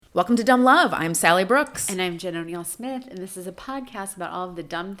Welcome to Dumb Love. I'm Sally Brooks. And I'm Jen O'Neill Smith, and this is a podcast about all of the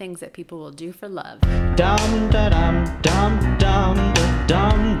dumb things that people will do for love. Dum da dum dum dum da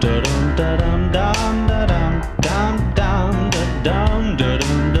dum da dum da dum dum da dum dum dum da dum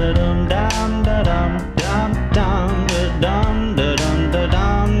da dum da dum dum da dum dum dum da dum da dum da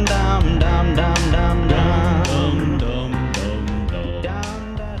dum dum dum dum dum dum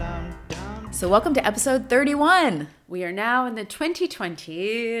dum. So welcome to episode 31. We are now in the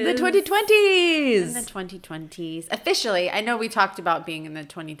 2020s. The 2020s. In the 2020s. Officially, I know we talked about being in the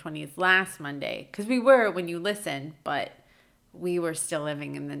 2020s last Monday, because we were when you listened, but we were still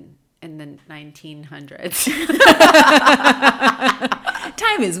living in the 1900s.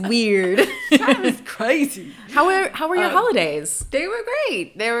 Time is weird. Time is crazy. How were your holidays? They were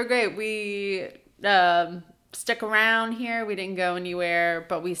great. We stuck around here. We didn't go anywhere,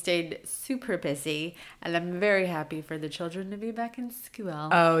 but we stayed super busy, and I'm very happy for the children to be back in school.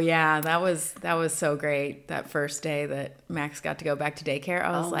 Oh yeah, that was so great. That first day that Max got to go back to daycare,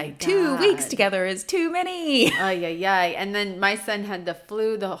 I was like, 2 weeks together is too many. Yeah. And then my son had the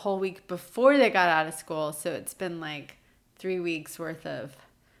flu the whole week before they got out of school, so it's been like 3 weeks worth of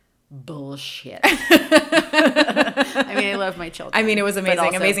bullshit. I mean, I love my children. I mean, it was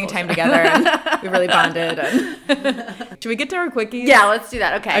amazing time together, and we really bonded. Should we get to our quickies? Yeah, let's do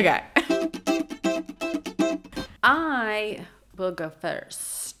that. Okay. I will go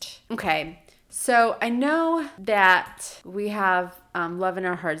first. Okay. So I know that we have love in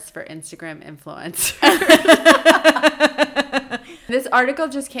our hearts for Instagram influencers. This article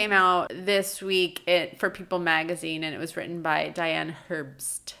just came out this week for People Magazine, and it was written by Diane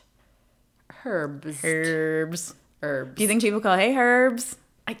Herbst. Herbs. Do you think people call hey Herbs?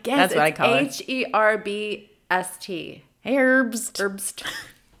 I guess that's what I call it. Herbst. Hey Herbs. Herbst.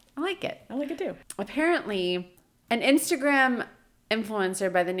 I like it. I like it too. Apparently, an Instagram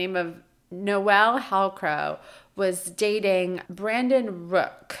influencer by the name of Noelle Halcrow was dating Brandon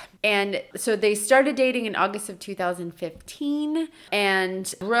Rook. And so they started dating in August of 2015,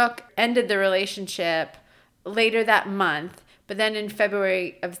 and Rook ended the relationship later that month. But then in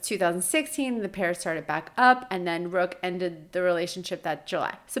February of 2016, the pair started back up, and then Rook ended the relationship that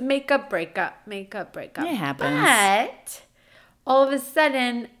July. So makeup, breakup. It happens. But all of a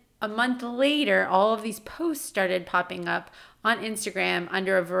sudden, a month later, all of these posts started popping up on Instagram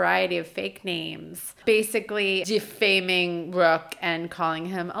under a variety of fake names, basically defaming Rook and calling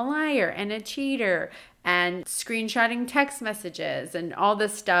him a liar and a cheater and screenshotting text messages and all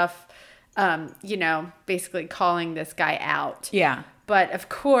this stuff. Basically calling this guy out. Yeah. But of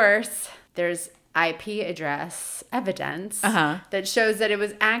course, there's IP address evidence that shows that it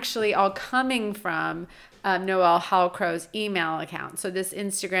was actually all coming from Noelle Halcrow's email account. So this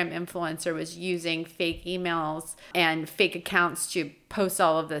Instagram influencer was using fake emails and fake accounts to post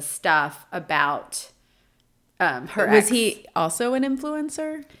all of this stuff about her ex. Was he also an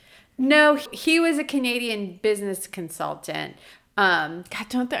influencer? No, he was a Canadian business consultant. God,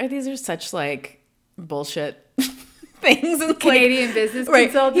 these are such like bullshit things. It's Canadian business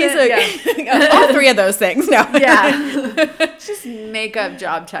consultant. He's all three of those things. No, Just make up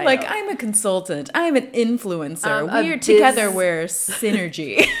job title. Like, I'm a consultant. I'm an influencer. We're together. We're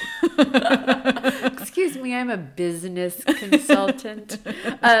synergy. Excuse me, I'm a business consultant.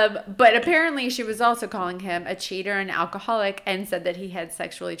 But apparently she was also calling him a cheater and alcoholic, and said that he had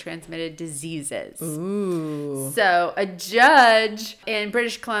sexually transmitted diseases. Ooh. So a judge in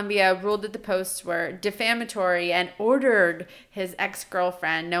British Columbia ruled that the posts were defamatory and ordered his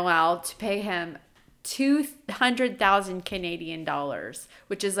ex-girlfriend, Noelle, to pay him 200,000 Canadian dollars,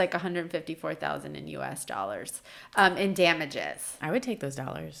 which is like 154,000 in US dollars, in damages. I would take those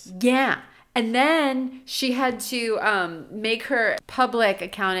dollars. Yeah. And then she had to make her public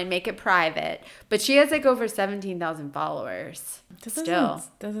account and make it private. But she has like over 17,000 followers.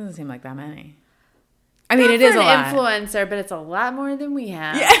 Doesn't seem like that many. I mean, it is a lot. Influencer, but it's a lot more than we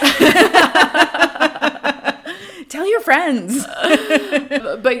have. Yeah. Tell your friends.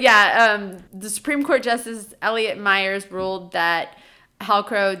 But yeah, the Supreme Court Justice Elliot Myers ruled that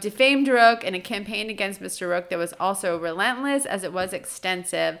Halcrow defamed Rook in a campaign against Mr. Rook that was also relentless as it was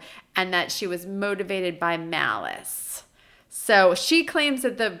extensive, and that she was motivated by malice. So she claims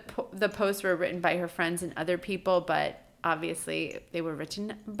that the posts were written by her friends and other people, but obviously they were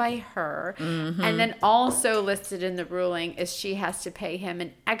written by her. Mm-hmm. And then also listed in the ruling is she has to pay him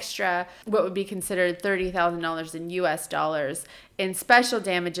an extra, what would be considered $30,000 in US dollars in special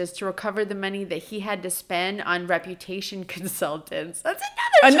damages to recover the money that he had to spend on reputation consultants. That's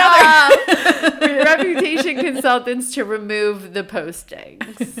another job. Reputation consultants to remove the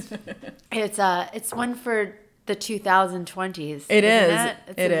postings. It's one for the 2020s. It is. It?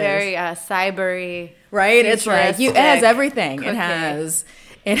 It's It a is. very cybery, Right? It's like it has everything. cookie. It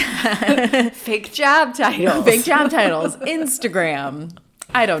has Fake job titles. big job titles, Instagram.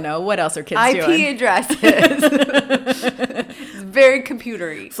 I don't know. What else are kids IP doing? addresses. It's very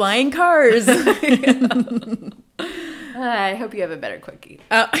computery. Flying cars. I hope you have a better quickie.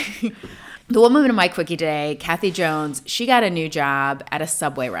 The woman in my quickie today, Kathy Jones, she got a new job at a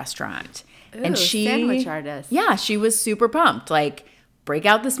Subway restaurant. Ooh, sandwich artist. Yeah, she was super pumped. Like, break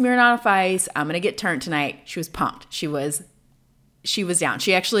out the Smirnoff Ice. I'm going to get turned tonight. She was pumped. She was down.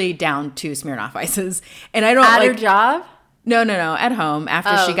 She actually downed 2 Smirnoff Ices. And I don't At like her job? No, at home after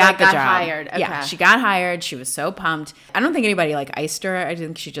she Oh, got like the got job. hired. Yeah, Okay. she got hired. She was so pumped. I don't think anybody like iced her. I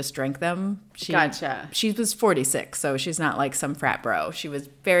think she just drank them. Gotcha. She was 46, so she's not like some frat bro. She was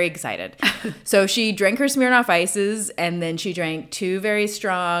very excited. So she drank her Smirnoff Ices, and then she drank 2 very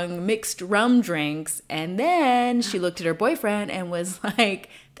strong mixed rum drinks, and then she looked at her boyfriend and was like,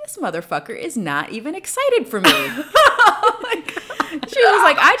 "This motherfucker is not even excited for me." Oh my God. She was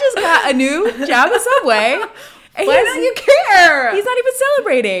like, "I just got a new job at Subway." And Why don't you care? He's not even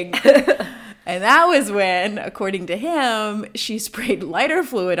celebrating. And that was when, according to him, she sprayed lighter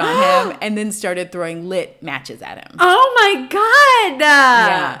fluid on him and then started throwing lit matches at him. Oh my God.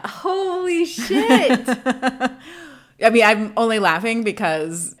 Yeah. Holy shit. I mean, I'm only laughing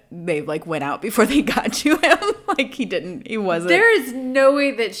because they like went out before they got to him. Like he wasn't. There is no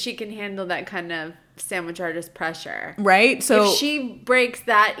way that she can handle that kind of sandwich artist pressure. Right? So If she breaks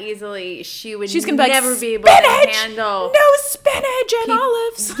that easily, she's gonna be like, never be able to "Spinach! handle. No spinach and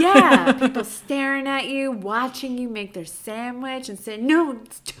olives. Yeah, people staring at you, watching you make their sandwich and saying, "No,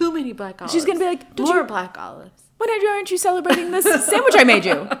 it's too many black olives." She's gonna be like, "Don't more you- black olives." When aren't you celebrating this sandwich I made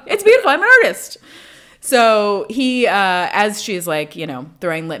you? It's beautiful. I'm an artist. So he, as she's like,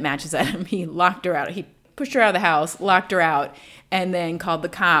 throwing lit matches at him, he locked her out. He pushed her out of the house, locked her out, and then called the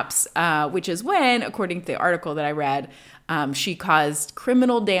cops, which is when, according to the article that I read, she caused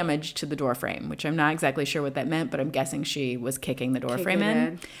criminal damage to the door frame, which I'm not exactly sure what that meant, but I'm guessing she was kicking the door frame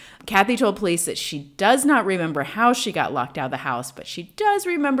in. Kathy told police that she does not remember how she got locked out of the house, but she does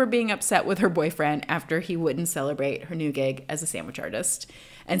remember being upset with her boyfriend after he wouldn't celebrate her new gig as a sandwich artist.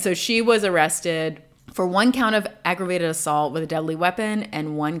 And so she was arrested for 1 count of aggravated assault with a deadly weapon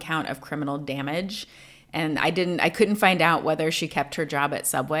and 1 count of criminal damage. And I couldn't find out whether she kept her job at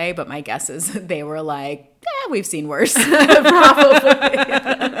Subway, but my guess is they were like, we've seen worse. Probably.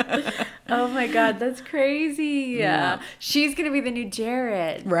 Oh my God, that's crazy. Yeah. She's going to be the new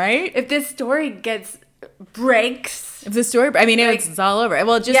Jared. Right? If this story breaks. If the story, I mean, it's all over.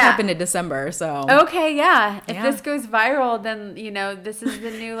 Well, it just Yeah. happened in December, so. Okay, yeah. If Yeah. this goes viral, then, this is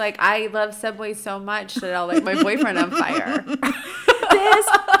the new, I love Subway so much that I'll light my boyfriend on fire. This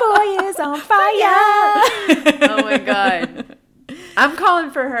boy is on fire. Oh my God. I'm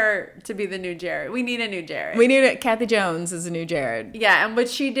calling for her to be the new Jared. We need a new Jared. We need it. Kathy Jones is a new Jared. Yeah, and what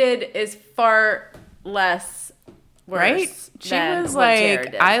she did is far less worse. Right? She than was what like,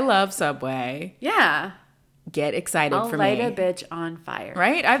 Jared did. I love Subway. Yeah. Get excited I'll for light me. a bitch on fire.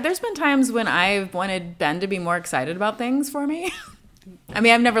 Right? There's been times when I've wanted Ben to be more excited about things for me. I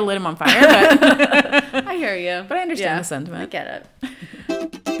mean, I've never lit him on fire, but I hear you. But I understand the I sentiment. get it.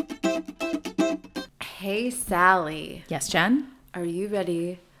 Hey, Sally. Yes, Jen? Are you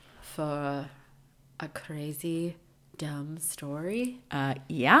ready for a crazy, dumb story?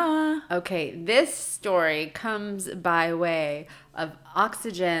 Yeah. Okay, this story comes by way of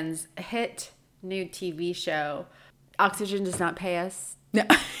Oxygen's hit new TV show. Oxygen does not pay us. No.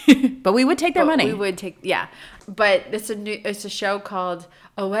 But we would take their but money. We would take, yeah. But it's a show called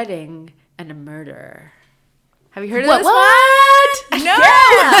A Wedding and a Murder. Have you heard of this one? What? No.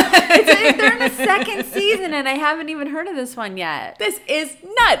 Yeah. They're in the 2nd season, and I haven't even heard of this one yet. This is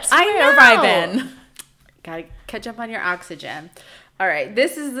nuts. I Where know. have I been? Gotta catch up on your Oxygen. All right,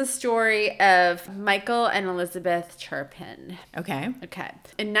 this is the story of Michael and Elizabeth Turpin. Okay. Okay.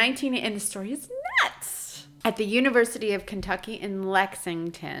 And the story is nuts. At the University of Kentucky in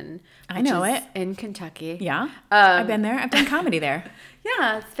Lexington. I know which is it. in Kentucky. Yeah. I've been there. I've done comedy there.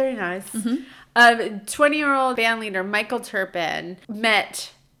 Yeah, it's very nice. Mm-hmm. 20-year-old band leader Michael Turpin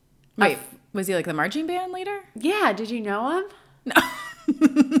met. Wait, was he like the marching band leader? Yeah, did you know him? No.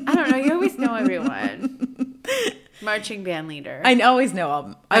 I don't know. You always know everyone. Marching band leader. I always know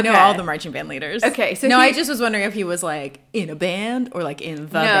all. I know Okay. all the marching band leaders. Okay, so no, he- I just was wondering if he was like in a band or like in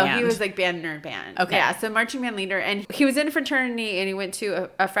the No, band. he was like band nerd band. Okay. Yeah, so marching band leader. And he was in a fraternity and he went to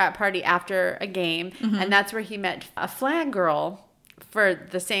a frat party after a game. Mm-hmm. And that's where he met a flag girl for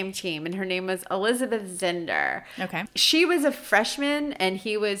the same team, and her name was Elizabeth Zinder. Okay. She was a freshman, and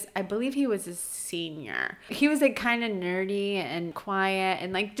I believe he was a senior. He was like kind of nerdy and quiet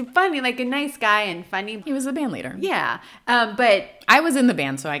and like funny, like a nice guy and funny. He was the band leader. Yeah. But I was in the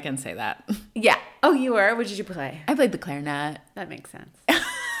band, so I can say that. yeah. Oh, you were? What did you play? I played the clarinet. That makes sense.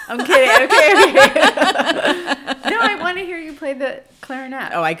 I'm kidding. Okay. No, I want to hear you play the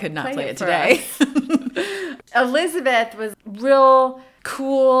clarinet. Oh, I could not play it for today. Elizabeth was real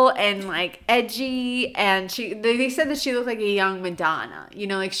cool and like edgy, and they said that she looked like a young Madonna. You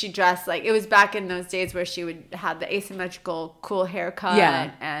know, like she dressed like, it was back in those days where she would have the asymmetrical cool haircut,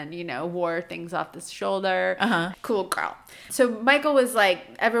 Yeah. and you know, wore things off the shoulder. Uh-huh. Cool girl. So Michael was like,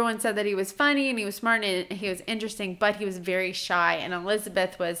 everyone said that he was funny and he was smart and he was interesting, but he was very shy. And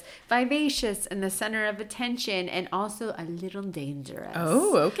Elizabeth was vivacious and the center of attention and also a little dangerous.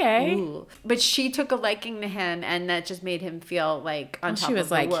 Oh, okay. Ooh. But she took a liking to him, and that just made him feel like on top She was of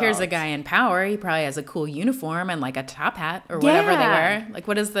the like, world. here's a guy in power. He probably has a cool uniform and like a top hat or whatever they Yeah. wear. Like,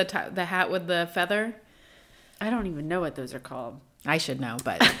 what is the hat with the feather? I don't even know what those are called. I should know,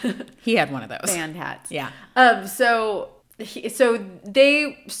 but he had one of those. Band hats. Yeah. So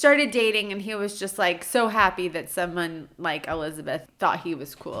they started dating, and he was just like so happy that someone like Elizabeth thought he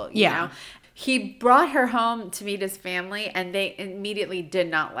was cool. You Yeah. know? He brought her home to meet his family, and they immediately did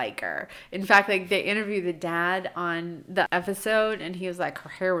not like her. In fact, like they interviewed the dad on the episode, and he was like, her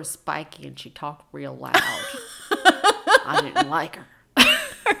hair was spiky and she talked real loud. I didn't like her.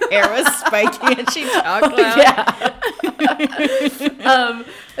 Hair was spiky and she talked loud. Yeah.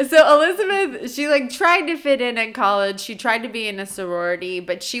 So Elizabeth, she like tried to fit in college. She tried to be in a sorority,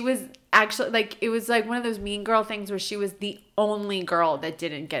 but she was actually like, it was like one of those mean girl things where she was the only girl that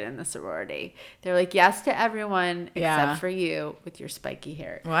didn't get in the sorority. They're like, yes to everyone Yeah. except for you with your spiky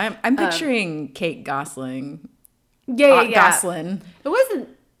hair. Well, I'm picturing Kate Gosling. Yeah. Goslin. It wasn't,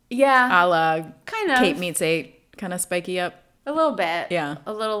 yeah, A la kind of. Kate Meets 8, kind of spiky up. A little bit. Yeah.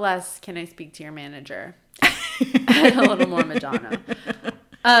 A little less, can I speak to your manager? A little more Madonna.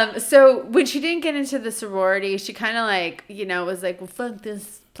 So when she didn't get into the sorority, she kind of like, you know, was like, well, fuck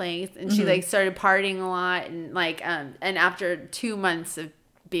this place. And she like started partying a lot. And like, and after 2 months of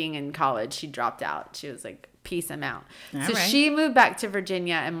being in college, she dropped out. She was like, peace, I'm out. All So right. she moved back to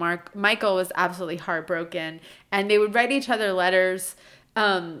Virginia, and Michael was absolutely heartbroken. And they would write each other letters,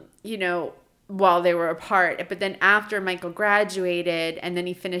 you know, while they were apart. But then after Michael graduated and then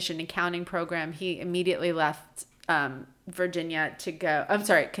he finished an accounting program, he immediately left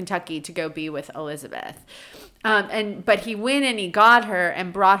Kentucky to go be with Elizabeth. But he went and he got her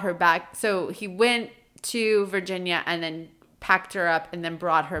and brought her back. So he went to Virginia and then packed her up and then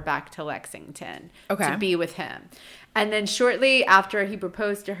brought her back to Lexington Okay. to be with him. And then shortly after he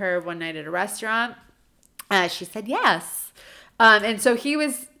proposed to her one night at a restaurant, she said yes. And so he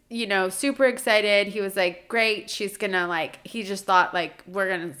was, you know, super excited. He was like, great. She's going to like, he just thought like, we're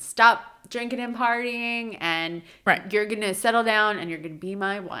going to stop drinking and partying, and Right. you're going to settle down and you're going to be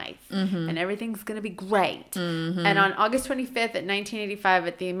my wife, and everything's going to be great. And on August 25th at 1985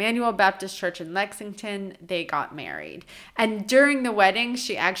 at the Emmanuel Baptist Church in Lexington, they got married. And during the wedding,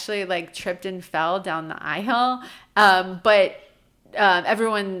 she actually like tripped and fell down the aisle. But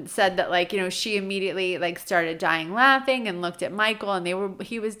everyone said that like, you know, she immediately like started dying laughing and looked at Michael, and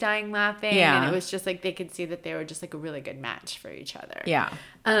he was dying laughing. Yeah. And it was just like, they could see that they were just like a really good match for each other. Yeah.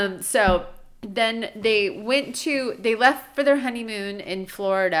 So then they left for their honeymoon in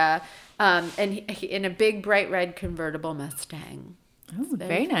Florida, and in a big bright red convertible Mustang. Oh,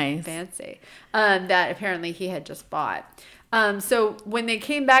 very nice. Fancy. That apparently he had just bought. So when they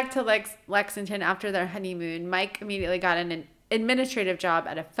came back to Lexington after their honeymoon, Mike immediately got an administrative job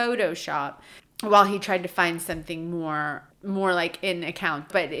at a photo shop while he tried to find something more like in account.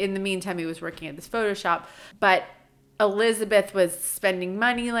 But in the meantime, he was working at this photo shop. But Elizabeth was spending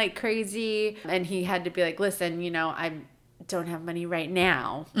money like crazy, and he had to be like, listen, you know, I don't have money right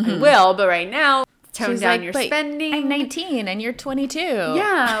now. I will, but right now, tone She's down like, your "Wait, spending. I'm 19 and you're 22.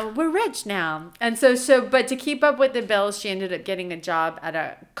 Yeah, we're rich now. And but to keep up with the bills, she ended up getting a job at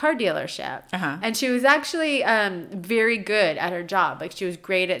a car dealership. Uh-huh. And she was actually very good at her job. Like, she was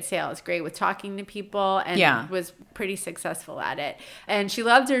great at sales, great with talking to people, and Yeah. was pretty successful at it. And she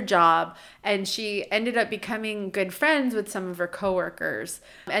loved her job, and she ended up becoming good friends with some of her coworkers.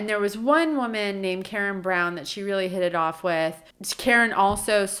 And there was one woman named Karen Brown that she really hit it off with. Karen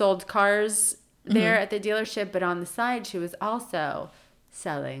also sold cars there at the dealership, but on the side she was also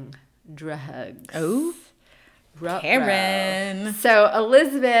selling drugs. Oh, Karen. So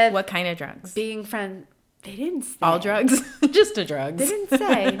Elizabeth, What kind of drugs? being friend, they didn't say. All drugs? Just a drugs. They didn't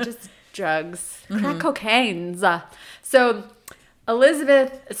say, just drugs, crack cocaines. So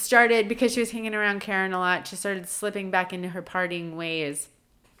Elizabeth started, because she was hanging around Karen a lot, she started slipping back into her partying ways.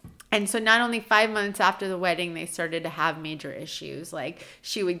 And so not only 5 months after the wedding, they started to have major issues. Like,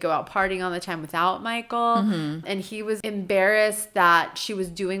 she would go out partying all the time without Michael. And he was embarrassed that she was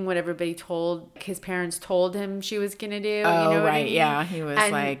doing what everybody his parents told him she was going to do. Oh, you know right. what I mean? Yeah. He was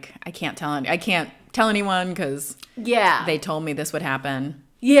like, I can't tell anyone because they told me this would happen.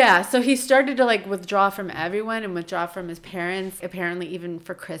 Yeah, so he started to like withdraw from everyone and withdraw from his parents. Apparently, even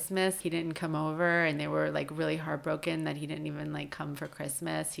for Christmas, he didn't come over, and they were like really heartbroken that he didn't even like come for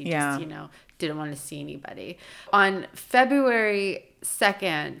Christmas. He just, didn't want to see anybody. On February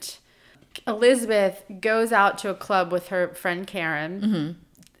 2nd, Elizabeth goes out to a club with her friend Karen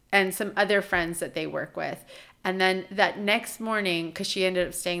and some other friends that they work with. And then that next morning, because she ended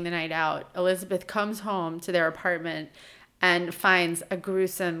up staying the night out, Elizabeth comes home to their apartment and finds a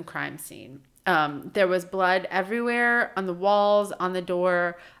gruesome crime scene. There was blood everywhere, on the walls, on the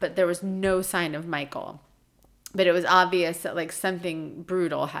door, but there was no sign of Michael. But it was obvious that like something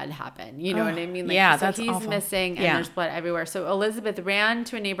brutal had happened. You know what I mean? Like, yeah, so that's he's awful. missing, and there's blood everywhere. So Elizabeth ran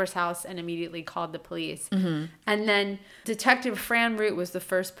to a neighbor's house and immediately called the police. And then Detective Fran Root was the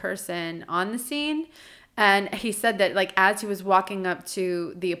first person on the scene. And he said that, like, as he was walking up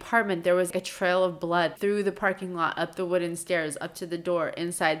to the apartment, there was a trail of blood through the parking lot, up the wooden stairs, up to the door,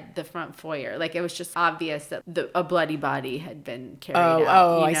 inside the front foyer. Like, it was just obvious that a bloody body had been carried out.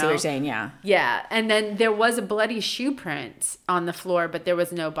 Oh, I see what you're saying. Yeah. Yeah. And then there was a bloody shoe print on the floor, but there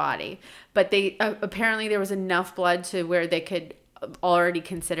was no body. But they apparently there was enough blood to where they could already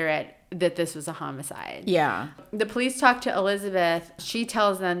consider it that this was a homicide. Yeah. The police talked to Elizabeth. She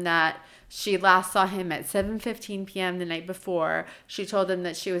tells them that she last saw him at 7:15 p.m. the night before. She told them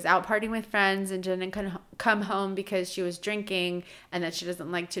that she was out partying with friends and didn't come home because she was drinking, and that she doesn't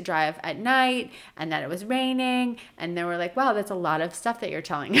like to drive at night, and that it was raining. And they were like, wow, that's a lot of stuff that you're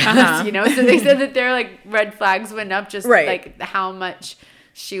telling us, you know? So they said that their like red flags went up, just like how much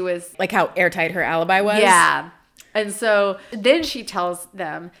she was. Like how airtight her alibi was? Yeah. And so then she tells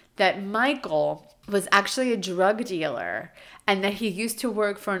them that Michael was actually a drug dealer, and that he used to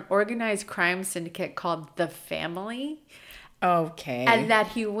work for an organized crime syndicate called The Family. Okay. And that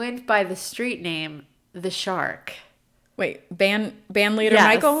he went by the street name The Shark. Wait, band leader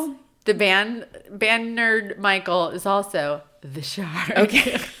Michael? The band nerd Michael is also The Shark.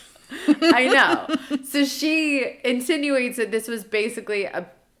 Okay. I know. So she insinuates that this was basically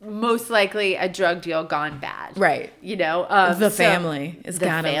most likely a drug deal gone bad. Right. You know? The family is The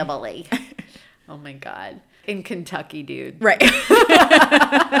got him. family. Oh my God. In Kentucky, dude. Right.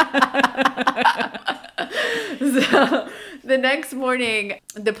 So the next morning,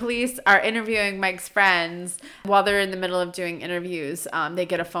 the police are interviewing Mike's friends. While they're in the middle of doing interviews, they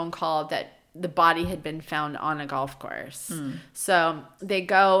get a phone call that the body had been found on a golf course. So they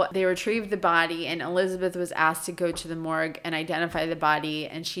retrieve the body, and Elizabeth was asked to go to the morgue and identify the body,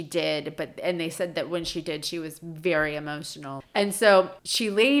 and she did. And they said that when she did, she was very emotional. And so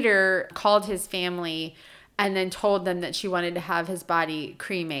she later called his family and then told them that she wanted to have his body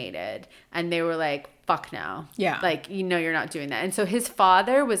cremated. And they were like, fuck no. Yeah. Like, you know, you're not doing that. And so his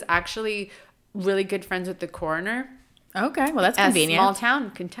father was actually really good friends with the coroner. Okay, well, that's A convenient. small town,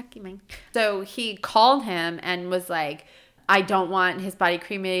 Kentucky, man. So he called him and was like, I don't want his body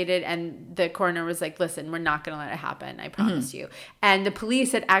cremated. And the coroner was like, listen, we're not going to let it happen. I promise you. And the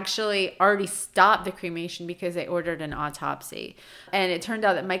police had actually already stopped the cremation because they ordered an autopsy. And it turned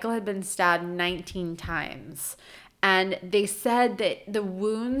out that Michael had been stabbed 19 times. And they said that the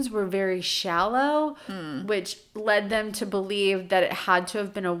wounds were very shallow, which led them to believe that it had to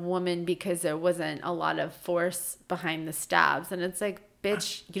have been a woman because there wasn't a lot of force behind the stabs. And it's like,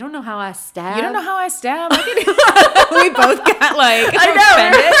 bitch, you don't know how I stab. You don't know how I stab? We both got like I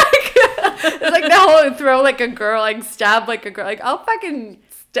know. It's like the whole throw like a girl, like stab like a girl. Like, I'll fucking...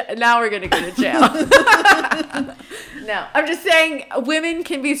 now we're going to go to jail. No, I'm just saying women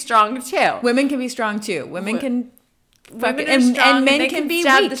can be strong too. Women can be strong too. Women can... Women are and strong, men they can be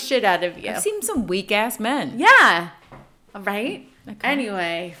stab weak. the shit out of you. I've seen some weak ass men. Yeah. Right? Okay.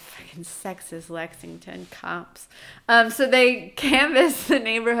 Anyway, fucking sexist Lexington cops. So they canvassed the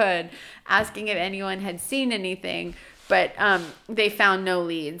neighborhood asking if anyone had seen anything, but they found no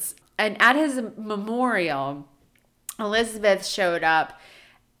leads. And at his memorial, Elizabeth showed up,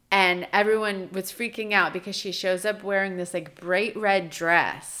 and everyone was freaking out because she shows up wearing this like bright red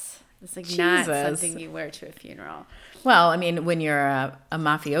dress. It's like not Jesus. something you wear to a funeral. Well, I mean, when you're a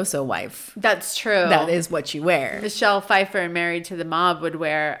mafioso wife, That's true. that is what you wear. Michelle Pfeiffer, Married to the Mob, would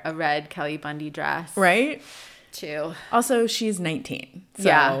wear a red Kelly Bundy dress. Right? Too. Also, she's 19. So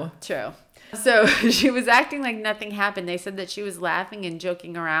Yeah, true. So she was acting like nothing happened. They said that she was laughing and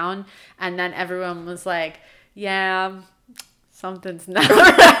joking around, and then everyone was like, yeah, something's not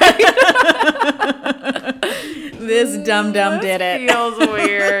right. This dum-dum did it. Feels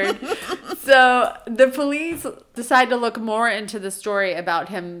weird. So the police decide to look more into the story about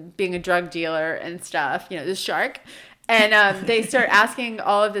him being a drug dealer and stuff, the shark. And they start asking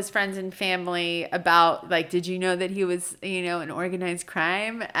all of his friends and family about, like, did you know that he was, an organized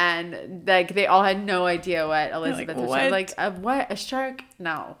crime? And, like, they all had no idea what Elizabeth was saying. Like, what? A shark?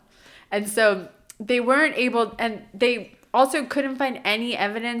 No. And so they weren't able, and they also couldn't find any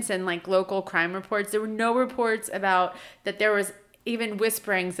evidence in, like, local crime reports. There were no reports about that there was even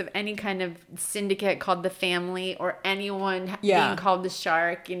whisperings of any kind of syndicate called the Family or anyone being called the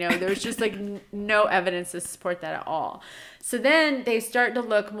Shark. There was just like no evidence to support that at all. So then they start to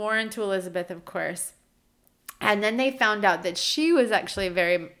look more into Elizabeth, of course. And then they found out that she was actually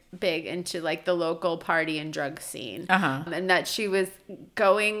very big into like the local party and drug scene. And that she was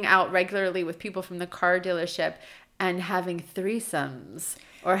going out regularly with people from the car dealership and having threesomes,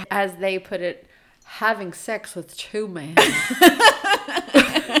 or as they put it, having sex with two men.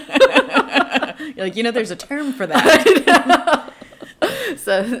 You're like, there's a term for that.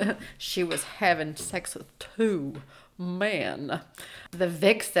 So she was having sex with two men. The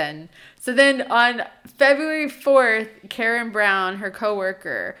vixen. So then on February 4th, Karen Brown, her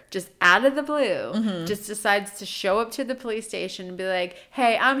coworker, just out of the blue, just decides to show up to the police station and be like,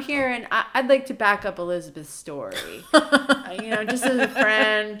 hey, I'm here and I'd like to back up Elizabeth's story. Just as a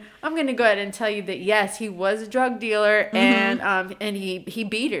friend, I'm going to go ahead and tell you that, yes, he was a drug dealer and he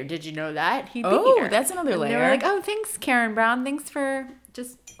beat her. Did you know that? He beat her. Oh, that's another layer. They were like, oh, thanks, Karen Brown. Thanks for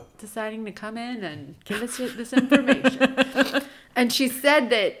just deciding to come in and give us this information. And she said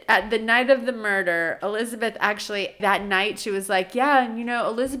that at the night of the murder, Elizabeth actually, that night, she was like, yeah,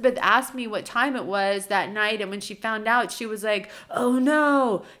 Elizabeth asked me what time it was that night. And when she found out, she was like, oh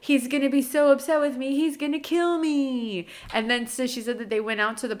no, he's going to be so upset with me. He's going to kill me. And then so she said that they went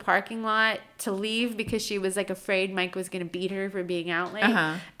out to the parking lot to leave because she was like afraid Mike was going to beat her for being out late.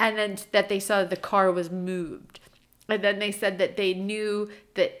 And then that they saw the car was moved. And then they said that they knew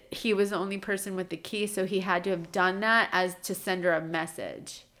that he was the only person with the key, so he had to have done that as to send her a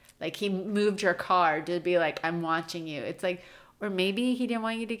message. Like, he moved her car to be like, I'm watching you. It's like, or maybe he didn't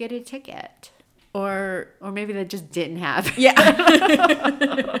want you to get a ticket. Or maybe that just didn't happen. Yeah.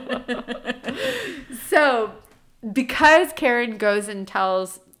 So, because Karen goes and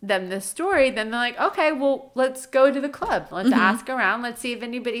tells them this story, then they're like, okay, well, let's go to the club. Let's ask around. Let's see if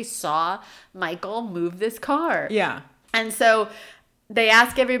anybody saw Michael move this car. Yeah. And so they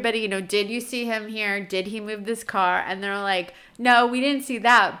ask everybody, did you see him here? Did he move this car? And they're like, no, we didn't see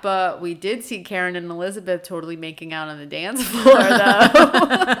that, but we did see Karen and Elizabeth totally making out on the dance floor,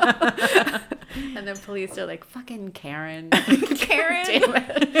 though. And the police are like, fucking Karen. Karen. Damn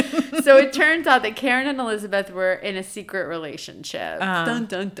it. So it turns out that Karen and Elizabeth were in a secret relationship. Dun,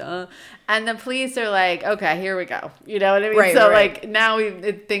 dun, dun. And the police are like, okay, here we go. You know what I mean? Right, so right. like now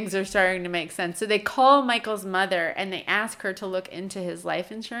things are starting to make sense. So they call Michael's mother and they ask her to look into his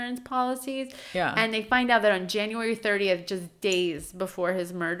life insurance policies. Yeah. And they find out that on January 30th, just days before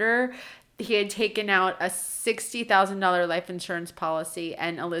his murder, he had taken out a $60,000 life insurance policy,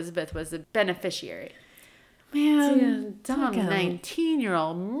 and Elizabeth was the beneficiary. Man, Dumb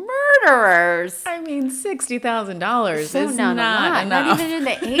 19-year-old murderers. I mean, $60,000 So is not not a lot. enough. Not even in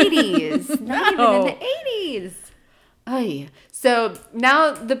the 80s. Not even in the 80s. Ay. So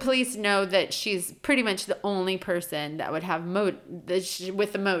now the police know that she's pretty much the only person that would have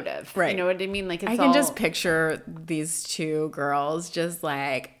with the motive. Right. You know what I mean? Like, it's I can just picture these two girls just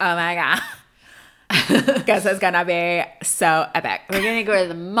like, oh my God. Guess it's gonna be so epic. We're going to go to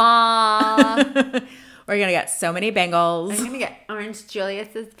the mall. We're gonna get so many bangles. I'm going to get orange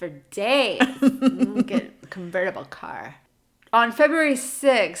Julius's for days. Get a convertible car. On February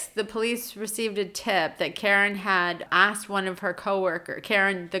 6th, the police received a tip that Karen had asked one of her coworkers,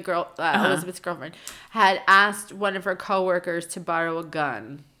 Karen, the girl, Elizabeth's girlfriend, had asked one of her coworkers to borrow a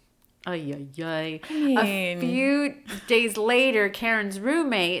gun. Ay, ay, ay. A few days later, Karen's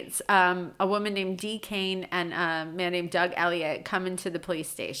roommates, a woman named Dee Kane and a man named Doug Elliott, come into the police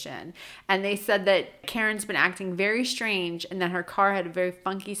station. And they said that Karen's been acting very strange and that her car had a very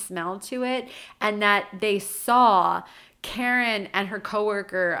funky smell to it. And that they saw Karen and her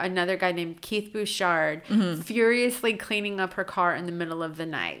coworker, another guy named Keith Bouchard, furiously cleaning up her car in the middle of the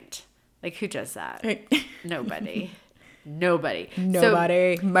night. Like, who does that? Nobody. Nobody.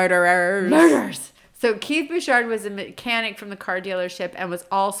 Murderers. So Keith Bouchard was a mechanic from the car dealership and was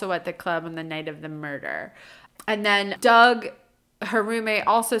also at the club on the night of the murder. And then Doug her roommate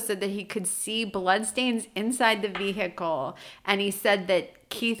also said that he could see bloodstains inside the vehicle. And he said that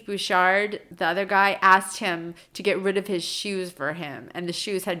Keith Bouchard, the other guy, asked him to get rid of his shoes for him. And the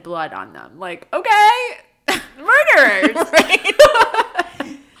shoes had blood on them. Like, okay, murderers.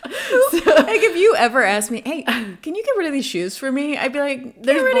 Like, if you ever asked me, hey, can you get rid of these shoes for me? I'd be like,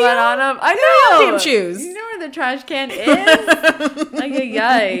 There's get rid blood of on them. I your know. damn shoes. You know where the trash can is? Like,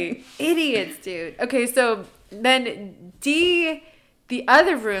 yay. Idiots, dude. Okay, so then Dee, the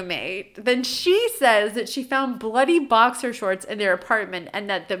other roommate, then she says that she found bloody boxer shorts in their apartment and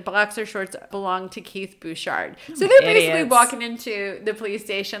that the boxer shorts belonged to Keith Bouchard. So they're basically Idiots. walking into the police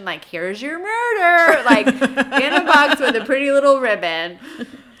station like, here's your murder, like in a box with a pretty little ribbon.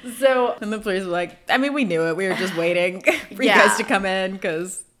 So And the police were like, I mean, we knew it. We were just waiting for you Yeah. guys to come in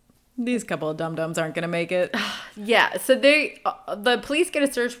because these couple of dum-dums aren't going to make it. yeah, so the police get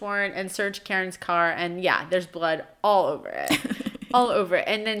a search warrant and search Karen's car, and yeah, there's blood all over it. All over it.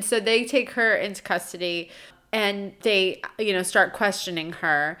 And then so they take her into custody and they, start questioning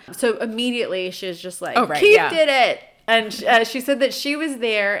her. So immediately she's just like, Oh, right, Keith yeah. did it. And she said that she was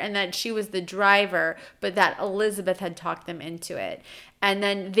there and that she was the driver, but that Elizabeth had talked them into it. And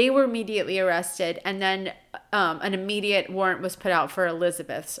then they were immediately arrested. And then an immediate warrant was put out for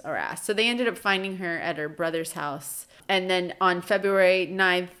Elizabeth's arrest. So they ended up finding her at her brother's house. And then on February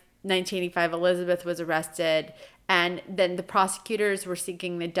 9th, 1985, Elizabeth was arrested. And then the prosecutors were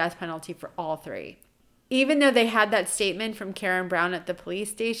seeking the death penalty for all three. Even though they had that statement from Karen Brown at the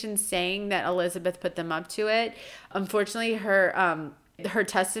police station saying that Elizabeth put them up to it, unfortunately her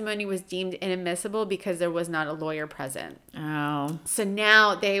testimony was deemed inadmissible because there was not a lawyer present. Oh. So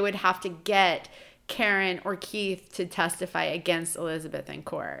now they would have to get Karen or Keith to testify against Elizabeth in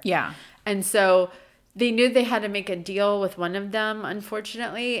court. Yeah. And so they knew they had to make a deal with one of them,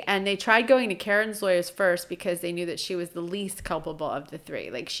 unfortunately. And they tried going to Karen's lawyers first because they knew that she was the least culpable of the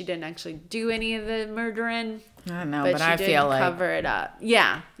three. Like, she didn't actually do any of the murdering. I don't know, But but she I did feel like cover it up.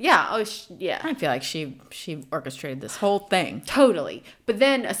 Yeah. Yeah. Oh, yeah. I feel like she orchestrated this whole thing. Totally. But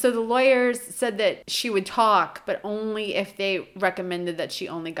then, so the lawyers said that she would talk, but only if they recommended that she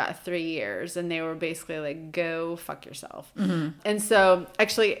only got 3 years. And they were basically like, go fuck yourself. Mm-hmm. And so,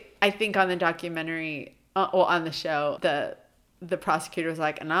 actually, I think on the documentary, on the show, the prosecutor was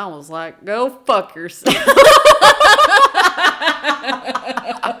like, and I was like, go fuck yourself.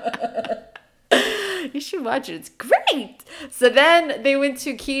 You should watch it. It's great. So then they went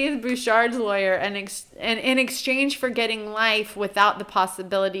to Keith Bouchard's lawyer and in exchange for getting life without the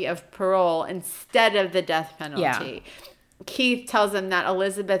possibility of parole instead of the death penalty. Yeah. Keith tells them that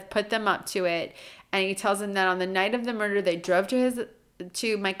Elizabeth put them up to it, and he tells them that on the night of the murder they drove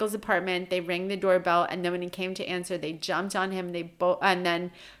to Michael's apartment, they rang the doorbell, and then when he came to answer, they jumped on him, and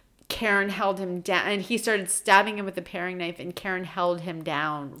then Karen held him down, and he started stabbing him with a paring knife, and Karen held him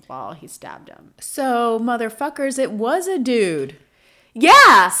down while he stabbed him. So, motherfuckers, it was a dude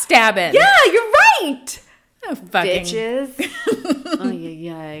Yeah! stabbing. Yeah, you're right! Oh, fucking. Bitches. Oh,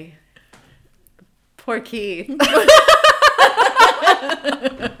 yeah. Poor Keith.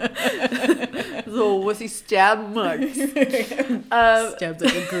 So, was he stabbed much? Stabs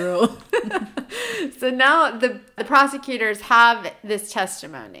like a girl. So now the prosecutors have this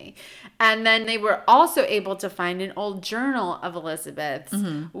testimony. And then they were also able to find an old journal of Elizabeth's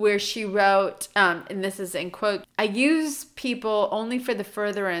where she wrote, and this is in quote, "I use people only for the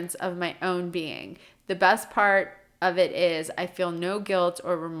furtherance of my own being. The best part of it is I feel no guilt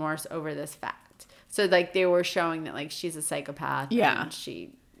or remorse over this fact." So like they were showing that like she's a psychopath. Yeah. And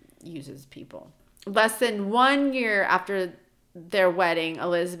she uses people. Less than 1 year after their wedding,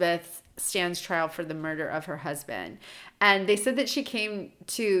 Elizabeth stands trial for the murder of her husband. And they said that she came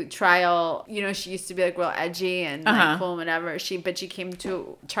to trial, she used to be like real edgy and like cool and whatever. But she came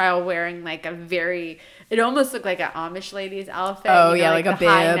to trial wearing like a it almost looked like an Amish lady's outfit. Oh, yeah, like a the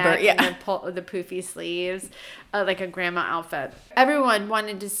high bib or- neck yeah. and the poofy sleeves, like a grandma outfit. Everyone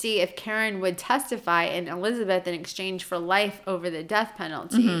wanted to see if Karen would testify in Elizabeth in exchange for life over the death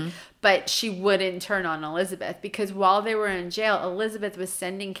penalty. But she wouldn't turn on Elizabeth because while they were in jail, Elizabeth was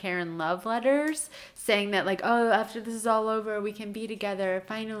sending Karen love letters saying that like, oh, after this is all over, we can be together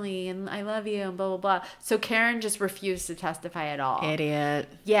finally, and I love you, and blah, blah, blah. So Karen just refused to testify at all. Idiot.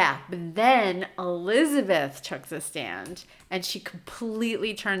 Yeah, but then Elizabeth took the stand and she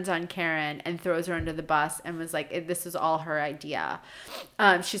completely turns on Karen and throws her under the bus and was like, this is all her idea.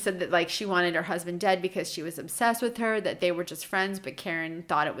 She said that like she wanted her husband dead because she was obsessed with her, that they were just friends, but Karen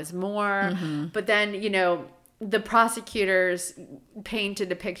thought it was more. But then, the prosecutors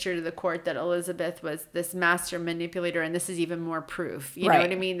painted a picture to the court that Elizabeth was this master manipulator, and this is even more proof. You know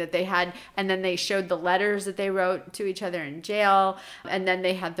what I mean? That they had, and then they showed the letters that they wrote to each other in jail, and then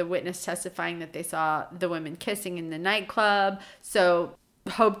they had the witness testifying that they saw the women kissing in the nightclub. So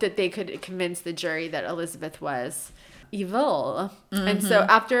hoped that they could convince the jury that Elizabeth was evil. And so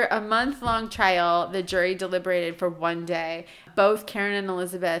after a month-long trial, the jury deliberated for one day. Both Karen and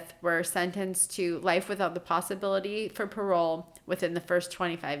Elizabeth were sentenced to life without the possibility for parole within the first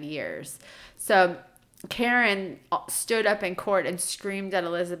 25 years. So Karen stood up in court and screamed at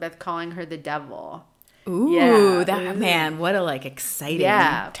Elizabeth, calling her the devil. Ooh, man, what a exciting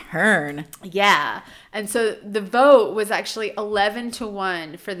turn. Yeah. And so the vote was actually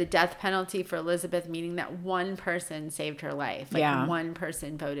 11-1 for the death penalty for Elizabeth, meaning that one person saved her life. One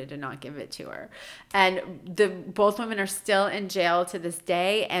person voted to not give it to her. And both women are still in jail to this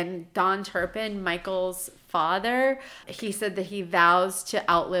day. And Don Turpin, Michael's father, he said that he vows to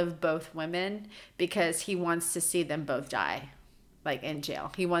outlive both women because he wants to see them both die. In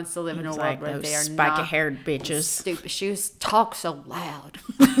jail. He wants to live in a world where they are not spiky-haired bitches. Stupid. She talk so loud.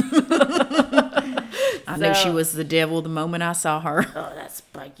 I knew she was the devil the moment I saw her. Oh, that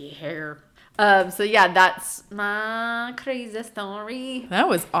spiky hair. So yeah, that's my crazy story. That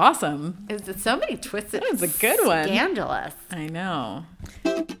was awesome. It's so many twists. That was a good one. Scandalous. I know.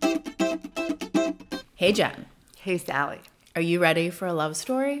 Hey, Jen. Hey, Sally. Are you ready for a love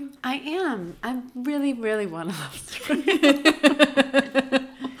story? I am. I really, really want a love story.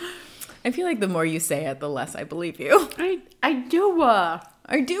 I feel like the more you say it, the less I believe you. I do.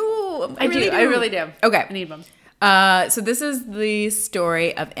 I really do. Okay. I need one. So this is the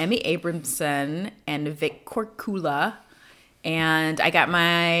story of Emmy Abramson and Vic Korkula. And I got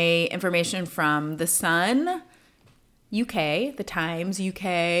my information from The Sun UK, The Times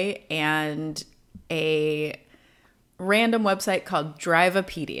UK, and a random website called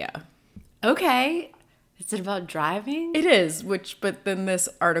Drivepedia. Okay. Is it about driving? It is, but then this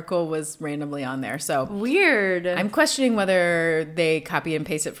article was randomly on there. So weird. I'm questioning whether they copy and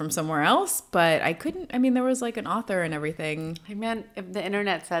paste it from somewhere else, but I couldn't. I mean, there was an author and everything. Hey man, if the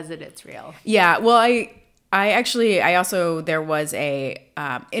internet says it, it's real. Yeah. Well, I also, there was a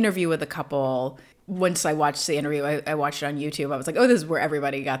interview with a couple. Once I watched the interview, I watched it on YouTube. I was like, oh, this is where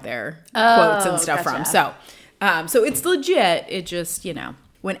everybody got their quotes and stuff from. So it's legit. It just,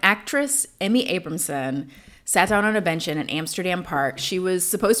 when actress Emmy Abramson sat down on a bench in an Amsterdam park, she was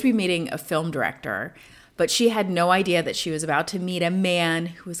supposed to be meeting a film director, but she had no idea that she was about to meet a man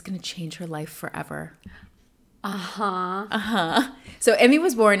who was going to change her life forever. So Emmy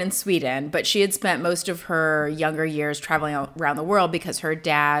was born in Sweden, but she had spent most of her younger years traveling around the world because her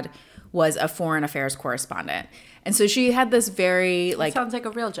dad was a foreign affairs correspondent. And so she had this very sounds like a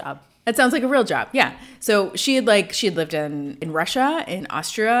real job. It sounds like a real job, yeah. So she had lived in Russia, in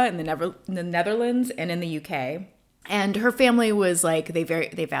Austria, in the Netherlands, and in the UK. And her family was they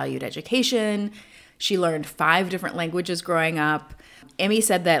valued education. She learned 5 different languages growing up. Emmy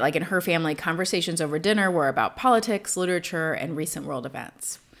said that in her family, conversations over dinner were about politics, literature, and recent world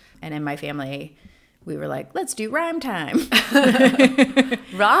events. And in my family, we were like, let's do rhyme time.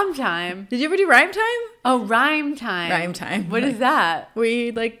 Rhyme time? Did you ever do rhyme time? Oh, rhyme time. Rhyme time. What is that?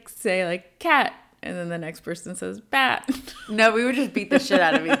 We say cat, and then the next person says bat. No, we would just beat the shit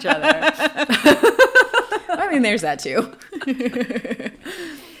out of each other. I mean, there's that too.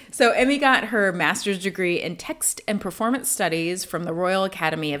 So Emmy got her master's degree in text and performance studies from the Royal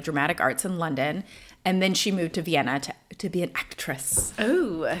Academy of Dramatic Arts in London, and then she moved to Vienna to be an actress.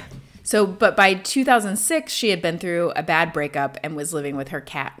 Oh. So, but by 2006, she had been through a bad breakup and was living with her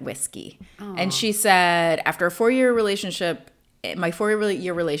cat, Whiskey. Aww. And she said, after a 4-year relationship, my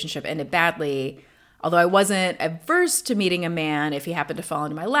 4-year relationship ended badly. Although I wasn't averse to meeting a man if he happened to fall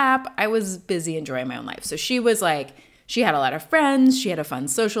into my lap, I was busy enjoying my own life. So she was she had a lot of friends. She had a fun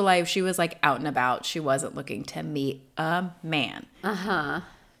social life. She was out and about. She wasn't looking to meet a man. Uh-huh.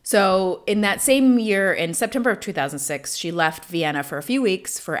 So in that same year, in September of 2006, she left Vienna for a few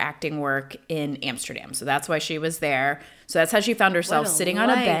weeks for acting work in Amsterdam. So that's why she was there. So that's how she found herself sitting on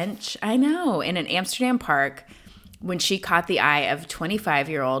a bench, I know, in an Amsterdam park when she caught the eye of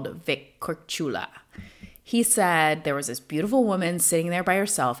 25-year-old Vic Korkula. He said there was this beautiful woman sitting there by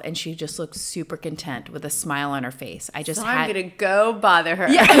herself, and she just looked super content with a smile on her face. I'm going to go bother her.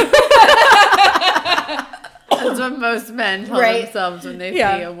 Yeah. That's what most men tell themselves when they see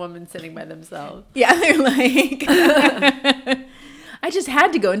a woman sitting by themselves. Yeah, they're I just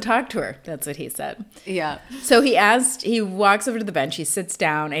had to go and talk to her. That's what he said. Yeah. So he walks over to the bench, he sits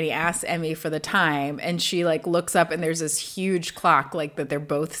down, and he asks Emmy for the time. And she like looks up and there's this huge clock like that they're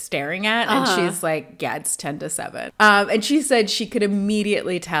both staring at. And she's like, yeah, it's 10 to 7. And she said she could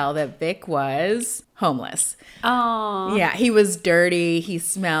immediately tell that Vic was homeless. Oh. Yeah, he was dirty. He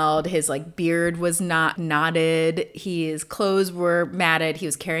smelled. His like beard was not knotted. His clothes were matted. He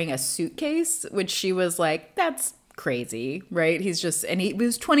was carrying a suitcase, which she was like, that's crazy, right? He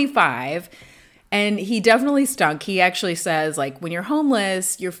was 25 and he definitely stunk. He actually says like when you're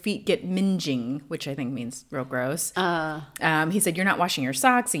homeless, your feet get minging, which I think means real gross. He said you're not washing your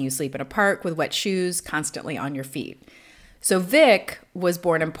socks and you sleep in a park with wet shoes constantly on your feet. So Vic was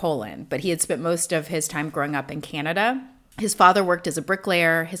born in Poland, but he had spent most of his time growing up in Canada. His father worked as a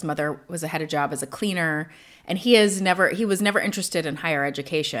bricklayer. His mother had a job as a cleaner. And he was never interested in higher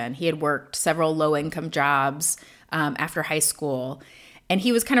education. He had worked several low-income jobs after high school. And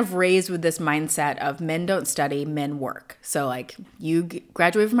he was kind of raised with this mindset of men don't study, men work. So like you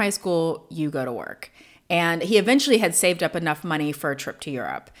graduate from high school, you go to work. And he eventually had saved up enough money for a trip to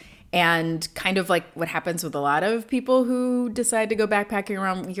Europe. And kind of like what happens with a lot of people who decide to go backpacking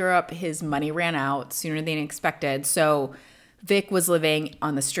around Europe, his money ran out sooner than expected. So Vic was living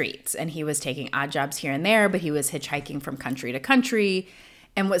on the streets and he was taking odd jobs here and there, but he was hitchhiking from country to country.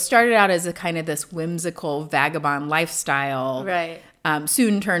 And what started out as a kind of this whimsical vagabond lifestyle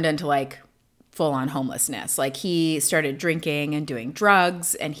soon turned into like full-on homelessness. Like he started drinking and doing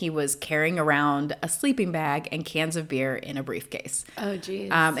drugs, and he was carrying around a sleeping bag and cans of beer in a briefcase. Oh, geez.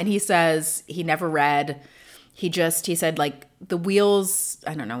 And he says he never read. He said like the wheels,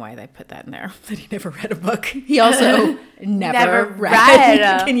 I don't know why they put that in there, that he never read a book. He also never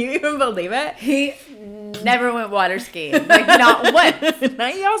read. Can you even believe it? He never went water skiing. Like not once.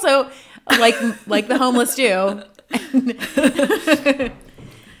 He also, like the homeless do,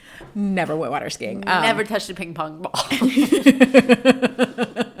 never went water skiing. Never touched a ping pong ball.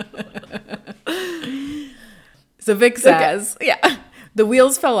 So Vic says, the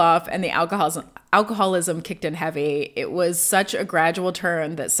wheels fell off and the alcoholism kicked in heavy. It was such a gradual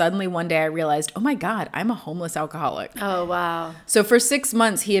turn that suddenly one day I realized, oh my God, I'm a homeless alcoholic. Oh, wow. So for 6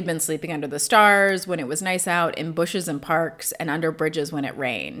 months, he had been sleeping under the stars when it was nice out, in bushes and parks, and under bridges when it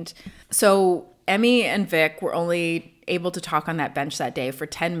rained. So Emmy and Vic were only able to talk on that bench that day for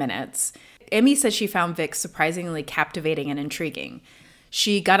 10 minutes. Emmy said she found Vic surprisingly captivating and intriguing.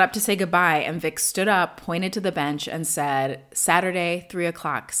 She got up to say goodbye, and Vic stood up, pointed to the bench, and said, Saturday, 3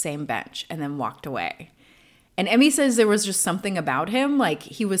 o'clock, same bench, and then walked away. And Emmy says there was just something about him. Like,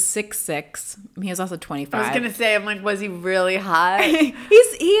 he was 6'6". He was also 25. I was going to say, I'm like, was he really hot? He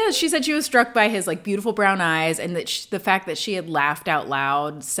is. She said she was struck by his, like, beautiful brown eyes and that the fact that she had laughed out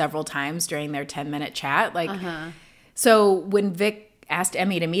loud several times during their 10-minute chat. Like, So when Vic asked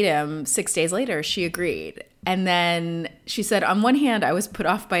Emmy to meet him 6 days later, she agreed. And then she said, on one hand, I was put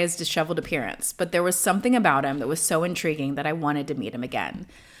off by his disheveled appearance, but there was something about him that was so intriguing that I wanted to meet him again.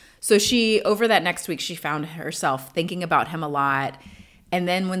 So over that next week, she found herself thinking about him a lot. And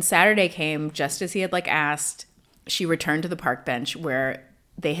then when Saturday came, just as he had asked, she returned to the park bench where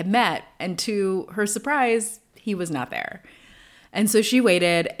they had met. And to her surprise, he was not there. And so she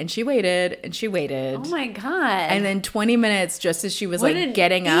waited and she waited and she waited. Oh my God. And then 20 minutes, just as she was what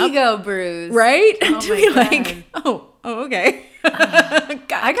getting up. Ego bruise. Right? Oh to be like, oh, okay.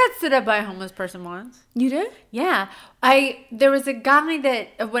 I got stood up by a homeless person once. You did? Yeah. There was a guy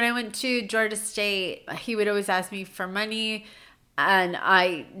that when I went to Georgia State, he would always ask me for money, and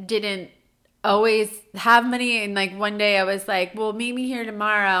I didn't always have money. And one day I was like, well, meet me here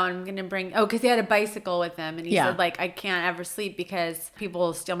tomorrow, and I'm going to bring, because he had a bicycle with him, and he said I can't ever sleep because people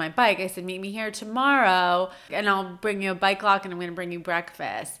will steal my bike. I said, meet me here tomorrow and I'll bring you a bike lock and I'm going to bring you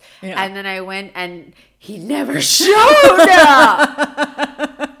breakfast. Yeah. And then I went and he never showed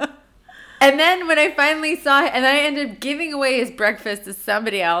up. And then when I finally saw him, and then I ended up giving away his breakfast to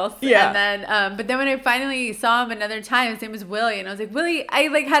somebody else. Yeah. And then, but then when I finally saw him another time, his name was Willie, and I was like, Willie, I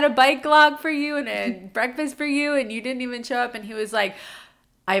had a bike lock for you and a breakfast for you, and you didn't even show up. And he was like,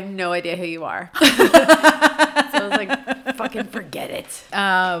 I have no idea who you are. So I was like, fucking forget it.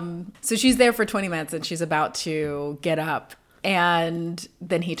 So she's there for 20 minutes, and she's about to get up, and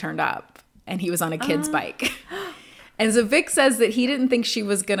then he turned up, and he was on a kid's bike. And so Vic says that he didn't think she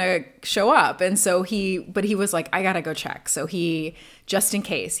was going to show up. And so but he was like, I got to go check. So he, just in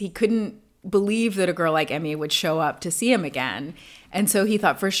case, he couldn't believe that a girl like Emmy would show up to see him again. And so he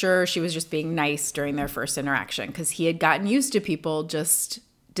thought for sure she was just being nice during their first interaction, because he had gotten used to people just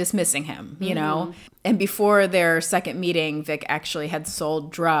dismissing him, you know? And before their second meeting, Vic actually had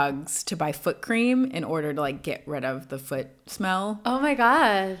sold drugs to buy foot cream in order to like get rid of the foot smell. Oh my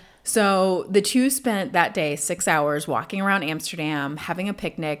God. So the two spent that day 6 hours walking around Amsterdam, having a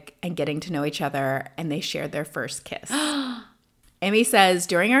picnic and getting to know each other, and they shared their first kiss. Emmy says,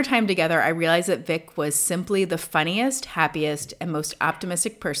 during our time together, I realized that Vic was simply the funniest, happiest, and most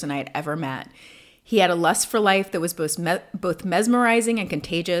optimistic person I had ever met. He had a lust for life that was both mesmerizing and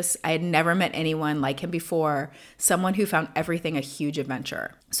contagious. I had never met anyone like him before, someone who found everything a huge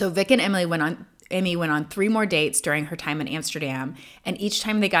adventure. So Vic and Emmy went on 3 more dates during her time in Amsterdam, and each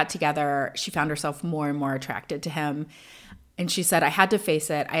time they got together, she found herself more and more attracted to him. And she said, I had to face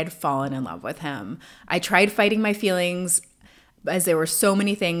it. I had fallen in love with him. I tried fighting my feelings, as there were so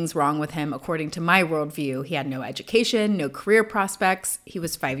many things wrong with him according to my worldview. He had no education, no career prospects. He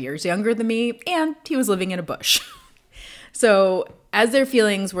was 5 years younger than me, and he was living in a bush. So as their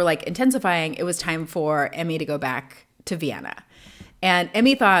feelings were like intensifying, it was time for Emmy to go back to Vienna. And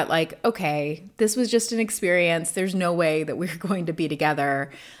Emmy thought like, okay, this was just an experience. There's no way that we're going to be together.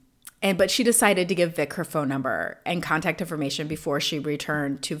 But she decided to give Vic her phone number and contact information before she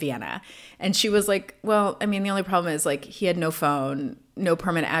returned to Vienna. And she was like, well, I mean, the only problem is like he had no phone, no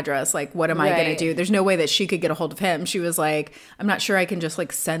permanent address. Like, what am I going to do? There's no way that she could get a hold of him. She was like, I'm not sure I can just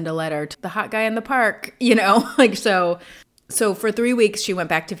like send a letter to the hot guy in the park, you know? Like, so for 3 weeks, she went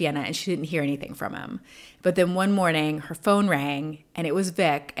back to Vienna and she didn't hear anything from him. But then one morning, her phone rang and it was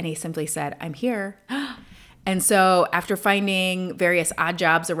Vic. And he simply said, I'm here. And so after finding various odd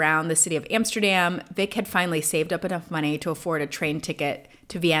jobs around the city of Amsterdam, Vic had finally saved up enough money to afford a train ticket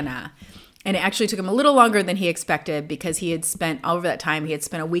to Vienna. And it actually took him a little longer than he expected because he had spent, over that time, he had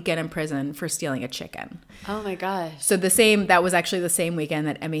spent a weekend in prison for stealing a chicken. Oh my gosh. So that was actually the same weekend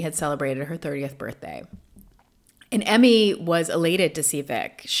that Emmy had celebrated her 30th birthday. And Emmy was elated to see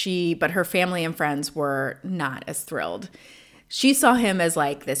Vic. But her family and friends were not as thrilled. She saw him as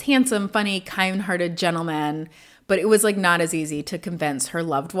like this handsome, funny, kind-hearted gentleman, but it was like not as easy to convince her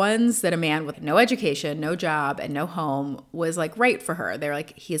loved ones that a man with no education, no job, and no home was like right for her. They're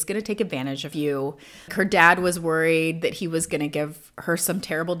like, he's going to take advantage of you. Her dad was worried that he was going to give her some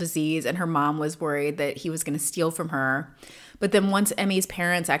terrible disease, and her mom was worried that he was going to steal from her. But then once Emmy's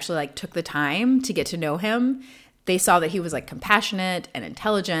parents actually like took the time to get to know him, they saw that he was like compassionate and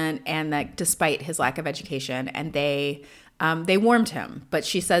intelligent, and that despite his lack of education, and they warmed him. But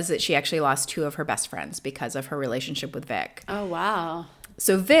she says that she actually lost 2 of her best friends because of her relationship with Vic. Oh, wow.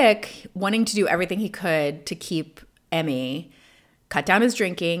 So Vic, wanting to do everything he could to keep Emmy, cut down his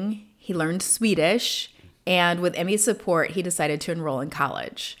drinking. He learned Swedish. And with Emmy's support, he decided to enroll in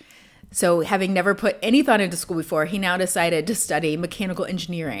college. So having never put any thought into school before, he now decided to study mechanical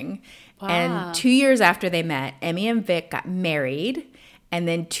engineering. Wow. And 2 years after they met, Emmy and Vic got married. And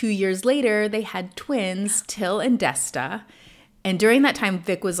then 2 years later, they had twins, Till and Desta. And during that time,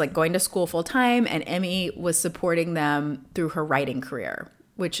 Vic was like going to school full time, and Emmy was supporting them through her writing career,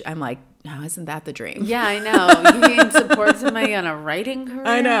 which I'm like, no, isn't that the dream? Yeah, I know. You can support somebody on a writing career?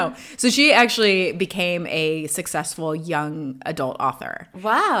 I know. So she actually became a successful young adult author.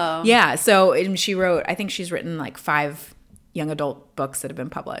 Wow. Yeah. So she wrote, I think she's written like 5 young adult books that have been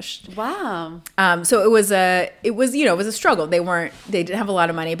published. Wow. So it was a struggle. They didn't have a lot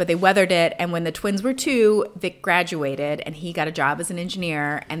of money, but they weathered it. And when the twins were 2, Vic graduated and he got a job as an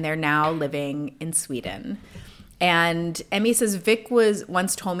engineer, and they're now living in Sweden. And Emmy says, Vic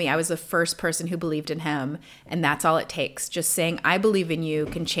once told me I was the first person who believed in him, and that's all it takes. Just saying I believe in you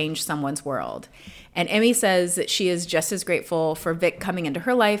can change someone's world. And Emmy says that she is just as grateful for Vic coming into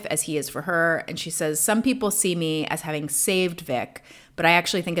her life as he is for her. And she says, some people see me as having saved Vic, but I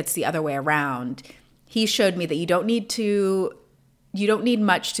actually think it's the other way around. He showed me that you don't need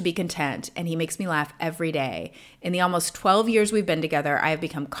much to be content, and he makes me laugh every day. In the almost 12 years we've been together, I have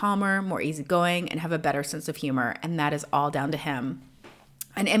become calmer, more easygoing, and have a better sense of humor, and that is all down to him.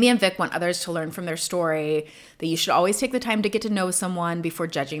 And Emmy and Vic want others to learn from their story that you should always take the time to get to know someone before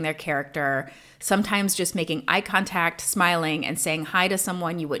judging their character. Sometimes just making eye contact, smiling, and saying hi to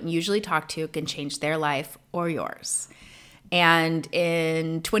someone you wouldn't usually talk to can change their life or yours. And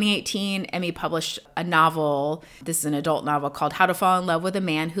in 2018, Emmy published a novel. This is an adult novel called How to Fall in Love with a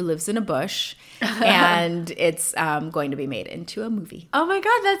Man Who Lives in a Bush. And it's going to be made into a movie. Oh my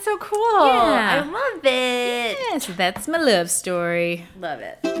God, that's so cool. Yeah. I love it. Yeah, so that's my love story. Love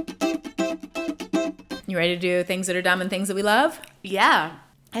it. You ready to do things that are dumb and things that we love? Yeah.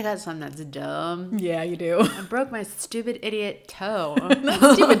 I got something that's dumb. Yeah, you do. I broke my stupid idiot toe.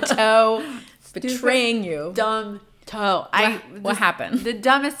 Stupid toe. Betraying you. Dumb toe. What happened? The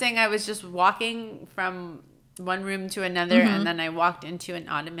dumbest thing, I was just walking from one room to another, and then I walked into an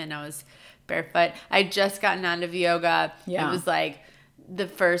ottoman. I was barefoot. I'd just gotten out of yoga. Yeah. It was like the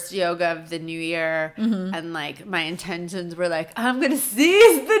first yoga of the new year, and like my intentions were like, I'm gonna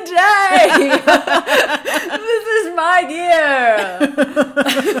seize the day. This is my year.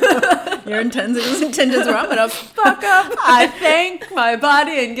 Your intentions were, I'm gonna fuck up. I thank my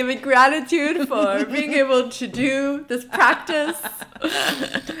body and give it gratitude for being able to do this practice.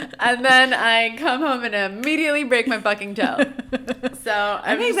 And then I come home and immediately break my fucking toe. So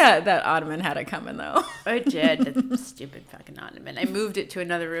I think that ottoman had it coming though. I did. That stupid fucking ottoman. I moved it to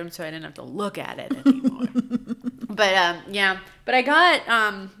another room so I didn't have to look at it anymore. But yeah. But I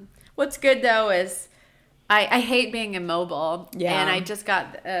got what's good though is I hate being immobile. Yeah. And I just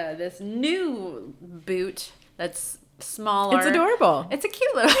got this new boot that's smaller. It's adorable. It's a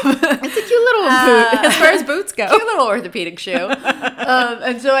cute little It's a cute little boot as far as boots go. cute little orthopedic shoe.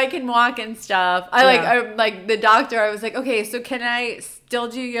 And so I can walk and stuff. I like the doctor, I was like, okay, so can I still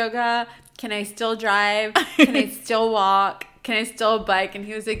do yoga? Can I still drive? Can I still walk? Can I still bike? And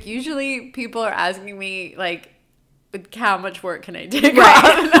he was like, usually people are asking me like, how much work can I take off?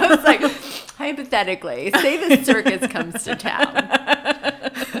 And I was like, hypothetically, say the circus comes to town.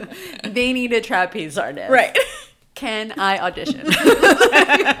 They need a trapeze artist. Right. Can I audition?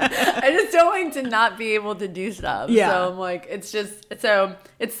 I just don't like to not be able to do stuff. Yeah. So I'm like, it's just, so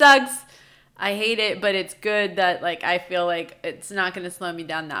it sucks. I hate it, but it's good that like I feel like it's not going to slow me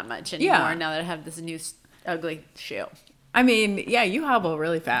down that much anymore now that I have this new ugly shoe. I mean, yeah, you hobble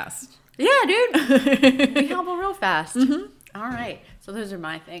really fast. Yeah, dude. We hobble real fast. All right. So those are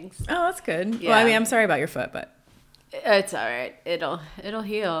my things. Oh, that's good. Yeah. Well, I mean, I'm sorry about your foot, but It's all right. It'll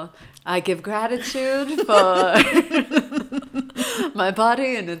heal. I give gratitude for my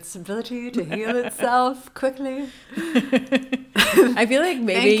body and its ability to heal itself quickly. I feel like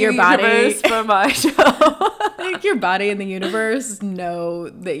maybe Thank your you, body universe, for my show. I think your body and the universe know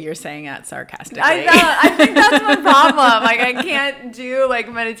that you're saying that sarcastically. I know. I think that's my problem. Like I can't do like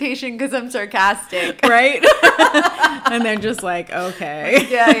meditation because I'm sarcastic. Right? And they're just like, okay.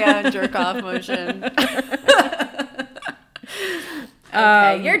 Yeah, jerk off motion.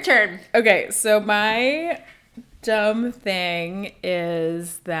 Okay, your turn. Okay, so my dumb thing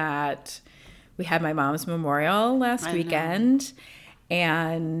is that we had my mom's memorial last weekend,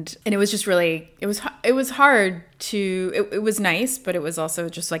 and it was just really it was hard to it was nice, but it was also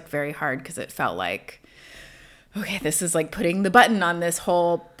just like very hard because it felt like, okay, this is like putting the button on this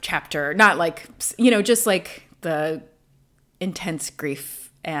whole chapter, not like, just like the intense grief.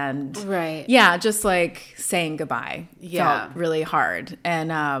 And yeah, just like saying goodbye felt really hard,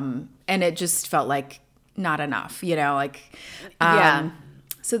 and it just felt like not enough,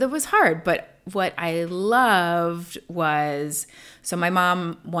 so that was hard. But what I loved was, so my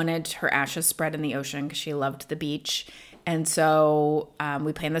mom wanted her ashes spread in the ocean because she loved the beach, and so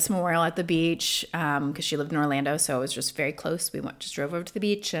we planned this memorial at the beach because she lived in Orlando, so it was just very close. We just drove over to the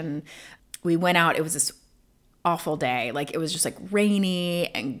beach and we went out. It was this awful day. Like it was just like rainy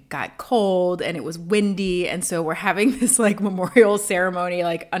and got cold and it was windy, and so we're having this like memorial ceremony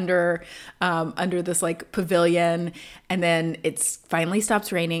like under this like pavilion, and then it's finally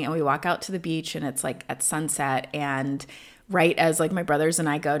stops raining and we walk out to the beach and it's like at sunset, and right as like my brothers and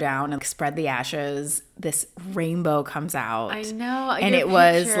I go down and spread the ashes, this rainbow comes out. I know. And it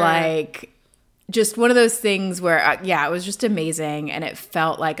was like just one of those things where, it was just amazing. And it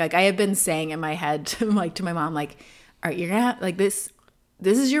felt like I had been saying in my head to my mom, like, all right, you're gonna have, like, this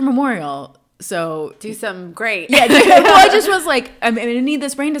is your memorial. So do something great. Yeah. Well, I just was like, I need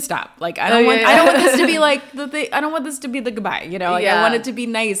this rain to stop. Like, I don't want this to be like the thing. I don't want this to be the goodbye, Like I want it to be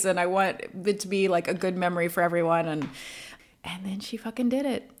nice, and I want it to be like a good memory for everyone. And then she fucking did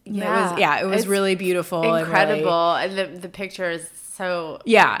it. Yeah. It was really beautiful. Incredible. And the picture is so,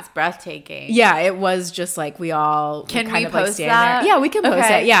 it's breathtaking. Yeah, it was just like we all can kind we of post like stand that? there. Yeah, we can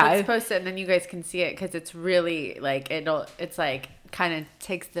post it. Yeah, let's post it and then you guys can see it because it's really like it's like kind of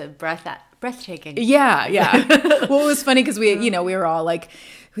takes the breathtaking. Yeah. Well, it was funny because we were all like,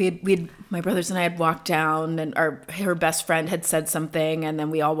 we had my brothers and I had walked down, and her best friend had said something, and then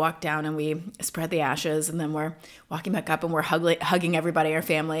we all walked down and we spread the ashes, and then we're walking back up and we're hugging everybody, our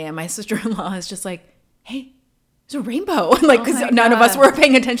family, and my sister-in-law is just like, hey, there's a rainbow. Like, because none of us were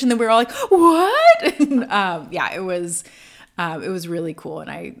paying attention. Then we were all like, what? And, it was really cool.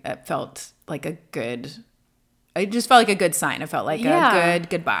 And it felt like a good sign. It felt like a good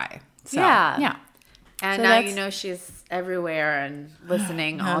goodbye. So, yeah. And so now you know she's everywhere and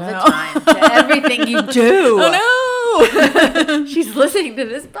listening all the time to everything you do. Oh, no. She's listening to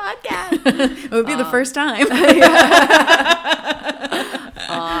this podcast. It would be the first time.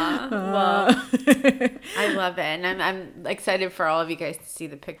 Well, I love it. And I'm excited for all of you guys to see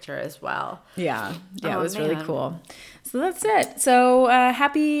the picture as well. Yeah. Yeah, Oh, it was really man. cool. So that's it. So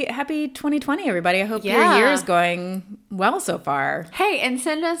happy 2020, everybody. I hope your Yeah. year is going well so far. Hey, and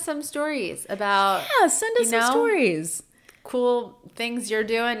send us some stories about Yeah, send us You some know? stories. cool things you're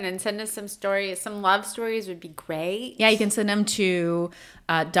doing, and send us some stories. Some love stories would be great. Yeah, you can send them to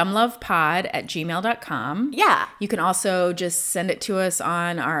dumblovepod@gmail.com. Yeah. You can also just send it to us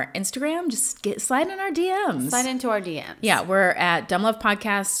on our Instagram. Just slide in our DMs. Slide into our DMs. Yeah, we're at Dumb Love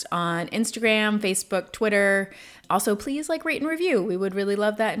Podcast on Instagram, Facebook, Twitter. Also, please rate and review. We would really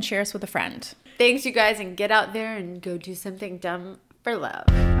love that, and share us with a friend. Thanks, you guys, and get out there and go do something dumb for love.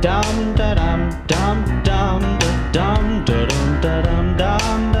 Dum da dum dum dum da dum da dum da dum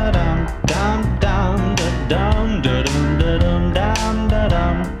dum da dum dum dum da dum da dum da dum dum da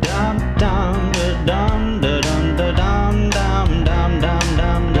dum dum dum.